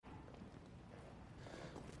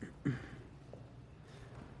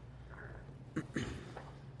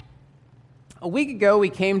A week ago,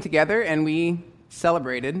 we came together and we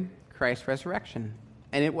celebrated Christ's resurrection,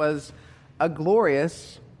 and it was a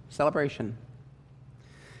glorious celebration.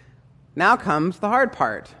 Now comes the hard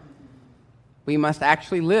part. We must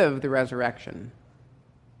actually live the resurrection.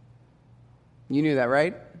 You knew that,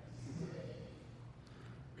 right?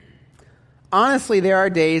 Honestly, there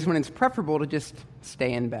are days when it's preferable to just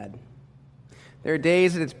stay in bed. There are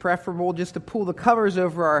days that it's preferable just to pull the covers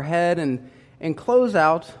over our head and close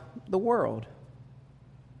out the world.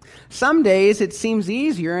 Some days it seems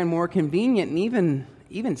easier and more convenient and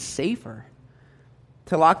even safer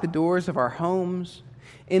to lock the doors of our homes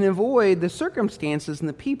and avoid the circumstances and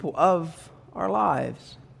the people of our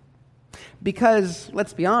lives. Because,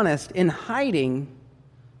 let's be honest, in hiding,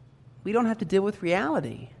 we don't have to deal with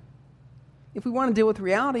reality. If we want to deal with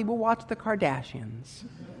reality, we'll watch the Kardashians.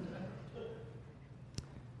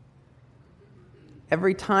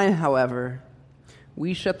 Every time, however,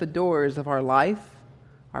 we shut the doors of our life,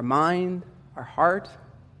 our mind, our heart,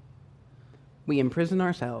 we imprison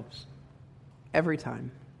ourselves. Every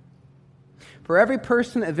time. For every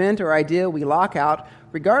person, event, or idea we lock out,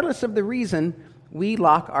 regardless of the reason, we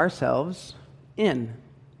lock ourselves in.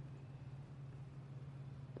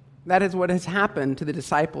 That is what has happened to the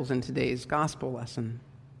disciples in today's gospel lesson.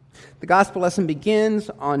 The gospel lesson begins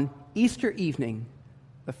on Easter evening,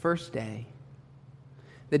 the first day.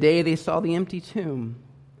 The day they saw the empty tomb.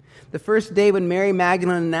 The first day when Mary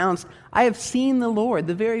Magdalene announced, "I have seen the Lord,"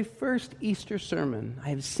 the very first Easter sermon. I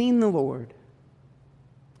have seen the Lord.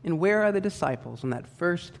 And where are the disciples on that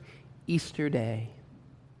first Easter day?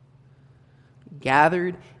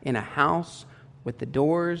 Gathered in a house with the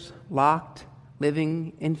doors locked,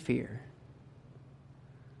 living in fear.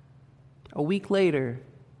 A week later,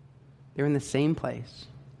 they're in the same place.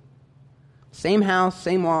 Same house,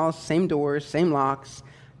 same walls, same doors, same locks.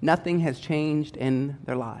 Nothing has changed in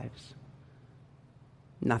their lives.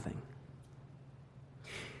 Nothing.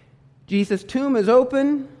 Jesus' tomb is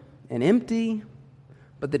open and empty,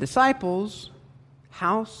 but the disciples'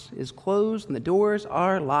 house is closed and the doors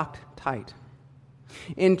are locked tight.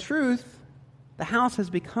 In truth, the house has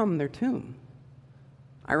become their tomb.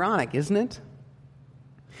 Ironic, isn't it?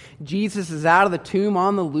 Jesus is out of the tomb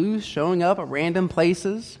on the loose, showing up at random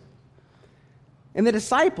places, and the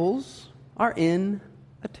disciples are in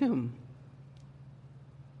a tomb.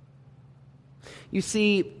 You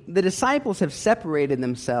see, the disciples have separated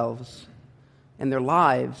themselves and their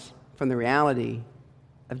lives from the reality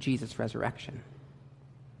of Jesus' resurrection.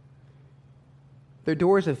 Their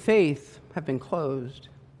doors of faith have been closed.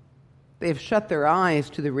 They have shut their eyes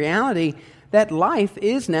to the reality that life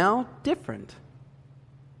is now different.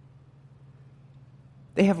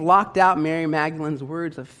 They have locked out Mary Magdalene's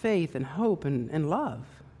words of faith and hope and love.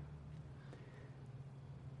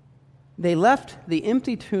 They left the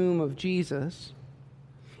empty tomb of Jesus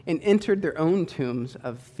and entered their own tombs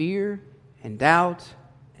of fear and doubt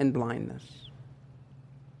and blindness.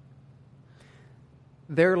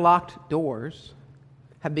 Their locked doors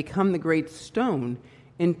have become the great stone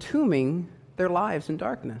entombing their lives in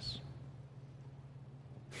darkness.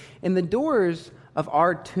 And the doors of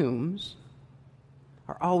our tombs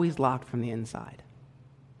are always locked from the inside.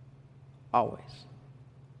 Always.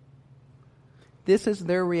 This is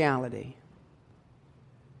their reality.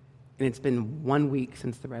 And it's been 1 week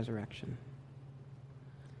since the resurrection.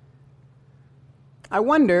 I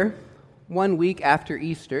wonder, 1 week after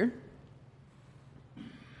Easter,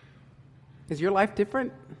 is your life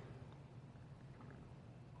different?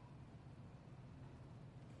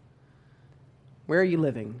 Where are you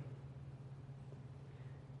living?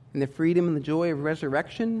 In the freedom and the joy of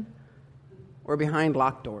resurrection, or behind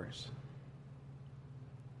locked doors?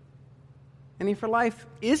 And if your life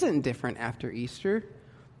isn't different after Easter,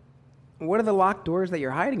 what are the locked doors that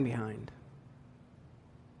you're hiding behind?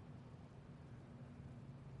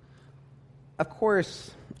 Of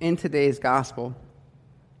course, in today's gospel,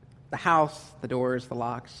 the house, the doors, the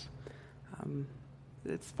locks,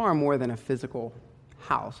 it's far more than a physical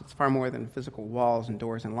house. It's far more than physical walls and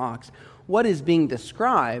doors and locks. What is being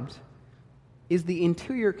described is the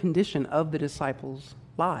interior condition of the disciples'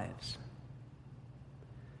 lives.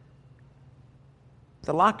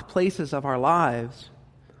 The locked places of our lives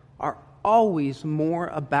are always more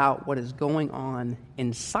about what is going on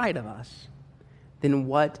inside of us than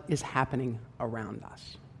what is happening around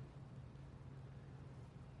us.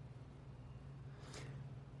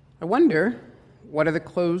 I wonder, what are the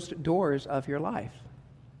closed doors of your life?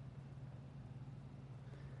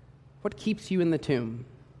 What keeps you in the tomb?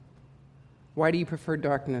 Why do you prefer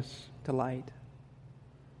darkness to light?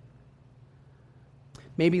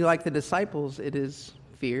 Maybe like the disciples, it is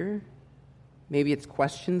fear. Maybe it's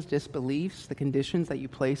questions, disbeliefs, the conditions that you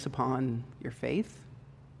place upon your faith.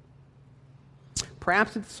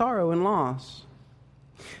 Perhaps it's sorrow and loss.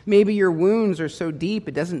 Maybe your wounds are so deep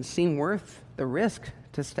it doesn't seem worth the risk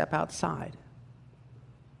to step outside.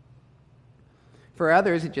 For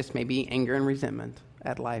others, it just may be anger and resentment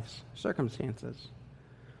at life's circumstances.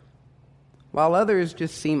 While others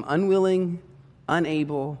just seem unwilling,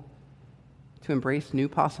 unable to embrace new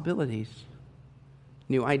possibilities,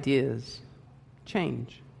 new ideas,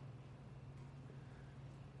 change.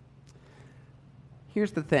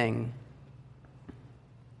 Here's the thing,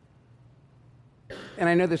 and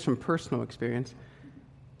I know this from personal experience.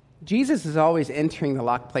 Jesus is always entering the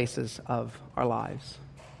locked places of our lives.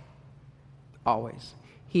 Always.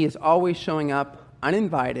 He is always showing up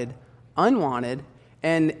uninvited, unwanted,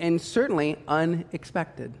 and certainly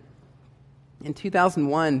unexpected. In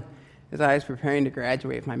 2001, as I was preparing to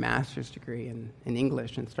graduate with my master's degree in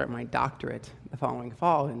English and start my doctorate the following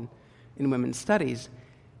fall in women's studies,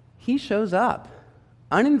 he shows up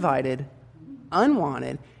uninvited,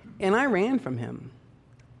 unwanted, and I ran from him.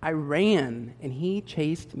 I ran, and he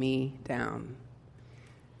chased me down.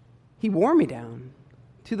 He wore me down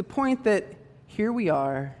to the point that here we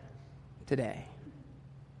are today.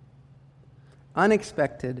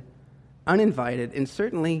 Unexpected, uninvited, and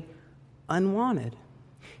certainly unwanted.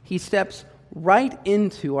 He steps right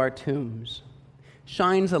into our tombs,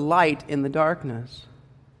 shines a light in the darkness,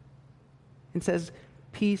 and says,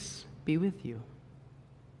 "Peace be with you."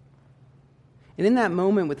 And in that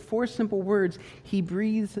moment, with 4 simple words, he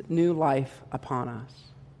breathes new life upon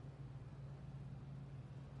us,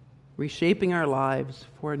 reshaping our lives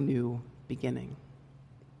for a new beginning.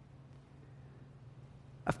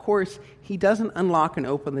 Of course, he doesn't unlock and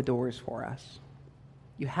open the doors for us.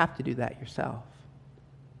 You have to do that yourself.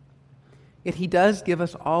 Yet he does give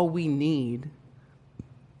us all we need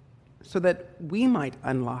so that we might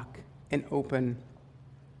unlock and open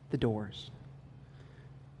the doors,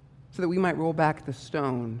 so that we might roll back the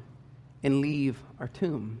stone and leave our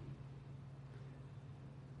tomb,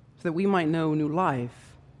 so that we might know new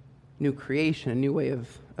life, new creation, a new way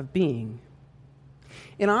of being.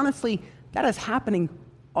 And honestly, that is happening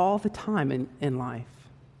all the time in life,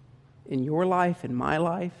 in your life, in my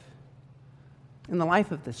life, in the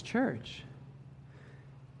life of this church.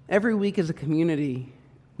 Every week as a community,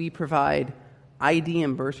 we provide ID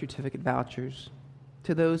and birth certificate vouchers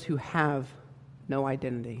to those who have no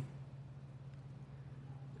identity.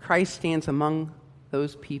 Christ stands among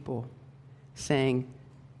those people saying,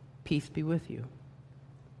 "Peace be with you,"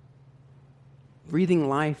 breathing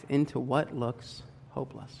life into what looks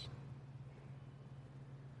hopeless.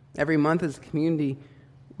 Every month as a community,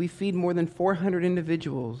 we feed more than 400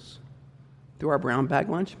 individuals through our Brown Bag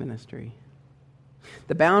Lunch Ministry.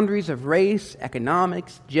 The boundaries of race,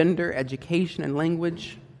 economics, gender, education, and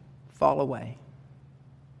language fall away.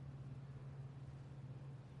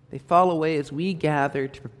 They fall away as we gather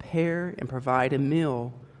to prepare and provide a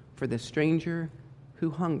meal for the stranger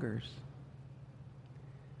who hungers.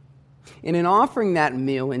 And in offering that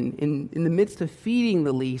meal, in the midst of feeding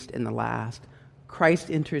the least and the last,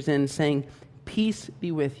 Christ enters in saying, "Peace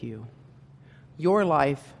be with you. Your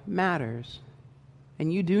life matters,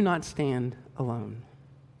 and you do not stand alone."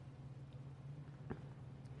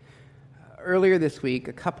 Earlier this week,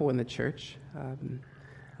 a couple in the church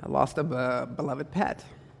lost a beloved pet.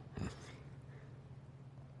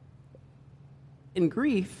 And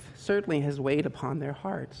grief certainly has weighed upon their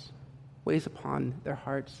hearts, weighs upon their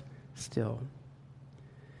hearts still.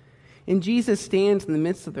 And Jesus stands in the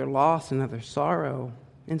midst of their loss and of their sorrow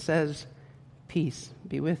and says, "Peace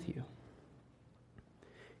be with you."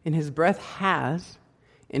 And his breath has,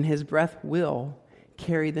 and his breath will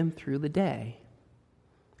carry them through the day,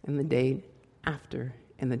 and the day after,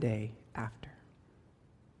 and the day after,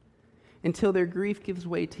 until their grief gives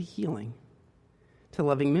way to healing, to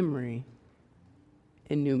loving memory,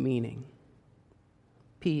 and new meaning.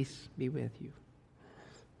 Peace be with you.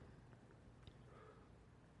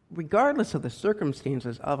 Regardless of the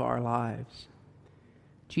circumstances of our lives,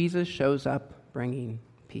 Jesus shows up bringing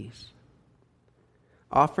peace,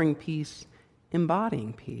 offering peace,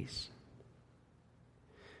 embodying peace.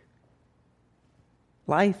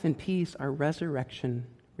 Life and peace are resurrection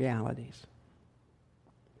realities.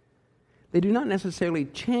 They do not necessarily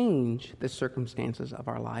change the circumstances of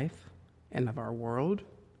our life and of our world.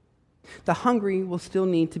 The hungry will still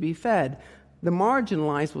need to be fed. The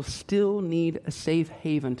marginalized will still need a safe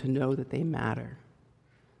haven to know that they matter.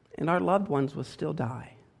 And our loved ones will still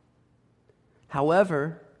die.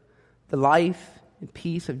 However, the life and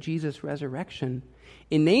peace of Jesus' resurrection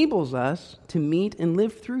enables us to meet and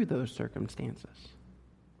live through those circumstances.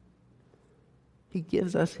 He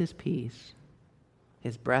gives us his peace,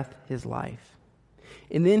 his breath, his life.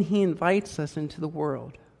 And then he invites us into the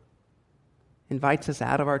world, invites us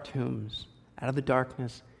out of our tombs, out of the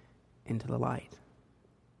darkness, into the light.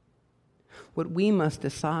 What we must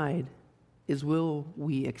decide is, will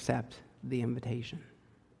we accept the invitation?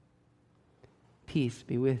 Peace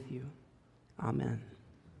be with you. Amen.